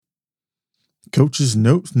Coach's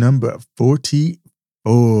notes number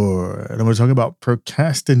 44. And we're talking about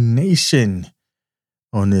procrastination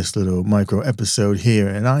on this little micro episode here.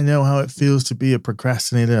 And I know how it feels to be a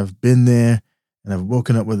procrastinator. I've been there and I've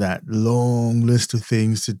woken up with that long list of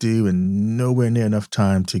things to do and nowhere near enough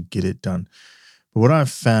time to get it done. But what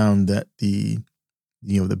I've found that the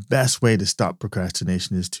best way to stop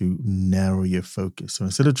procrastination is to narrow your focus. So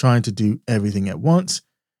instead of trying to do everything at once,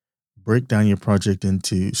 break down your project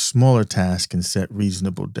into smaller tasks and set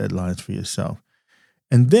reasonable deadlines for yourself.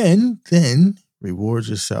 And then reward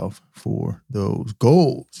yourself for those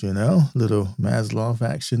goals, little Maslow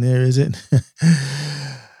action there, is it?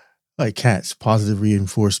 Like cats, positive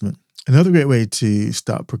reinforcement. Another great way to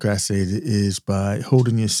stop procrastinating is by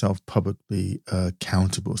holding yourself publicly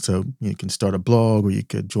accountable. So you can start a blog, or you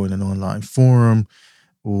could join an online forum,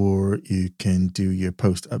 or you can do your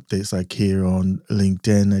post updates like here on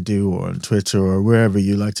LinkedIn I do, or on Twitter, or wherever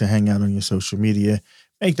you like to hang out on your social media.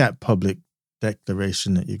 Make that public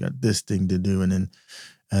declaration that you got this thing to do, and then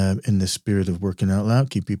in the spirit of working out loud,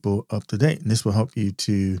 keep people up to date. And this will help you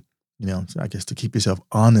to, I guess, to keep yourself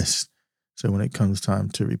honest. So when it comes time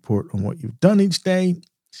to report on what you've done each day,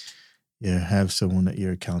 you have someone that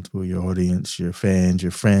you're accountable, your audience, your fans,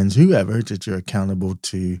 your friends, whoever, that you're accountable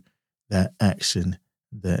to that action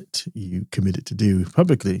that you committed to do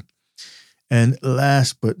publicly. And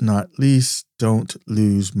last but not least, don't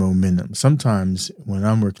lose momentum. Sometimes when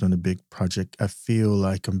I'm working on a big project, I feel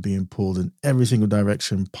like I'm being pulled in every single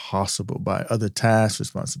direction possible by other tasks,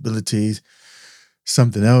 responsibilities.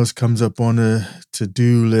 Something else comes up on a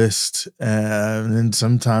to-do list. And then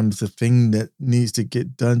sometimes the thing that needs to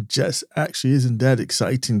get done just actually isn't that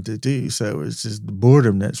exciting to do. So it's just the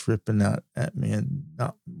boredom that's ripping out at me and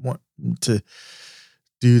not wanting to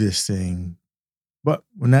do this thing. But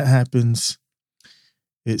when that happens,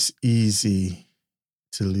 it's easy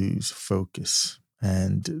to lose focus.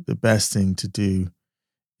 And the best thing to do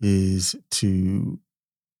is to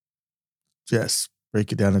just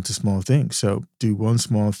break it down into small things. So do one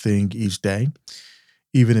small thing each day,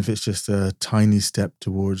 even if it's just a tiny step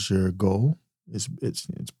towards your goal. It's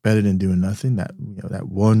better than doing nothing. That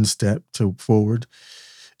one step forward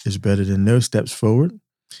is better than no steps forward.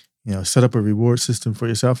 Set up a reward system for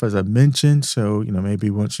yourself, as I mentioned. So, maybe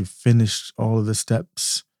once you've finished all of the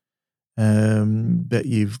steps that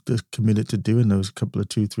you've committed to doing, those couple of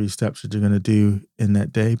 2-3 steps that you're going to do in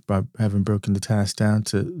that day, by having broken the task down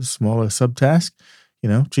to smaller subtasks,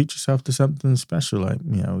 treat yourself to something special, like,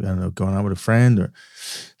 I don't know, going out with a friend, or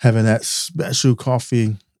having that special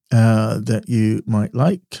coffee that you might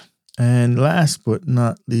like. And last but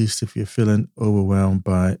not least, if you're feeling overwhelmed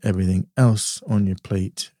by everything else on your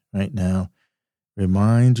plate right now,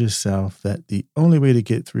 remind yourself that the only way to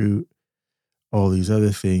get through all these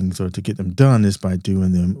other things, or to get them done, is by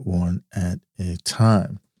doing them one at a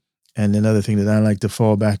time. And another thing that I like to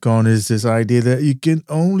fall back on is this idea that you can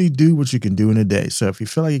only do what you can do in a day. So if you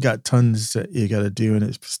feel like you got tons that you got to do and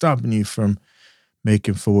it's stopping you from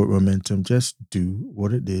making forward momentum, just do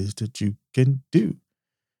what it is that you can do.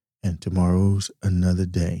 And tomorrow's another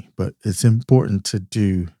day. But it's important to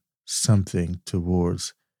do something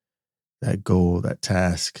towards that goal, that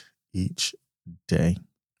task each day.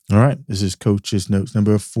 All right, this is Coach's Notes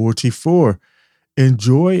number 44.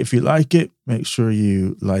 Enjoy. If you like it, make sure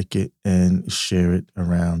you like it and share it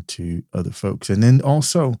around to other folks. And then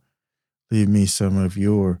also leave me some of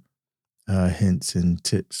your hints and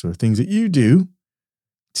tips, or things that you do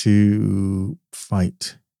to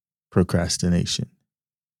fight procrastination.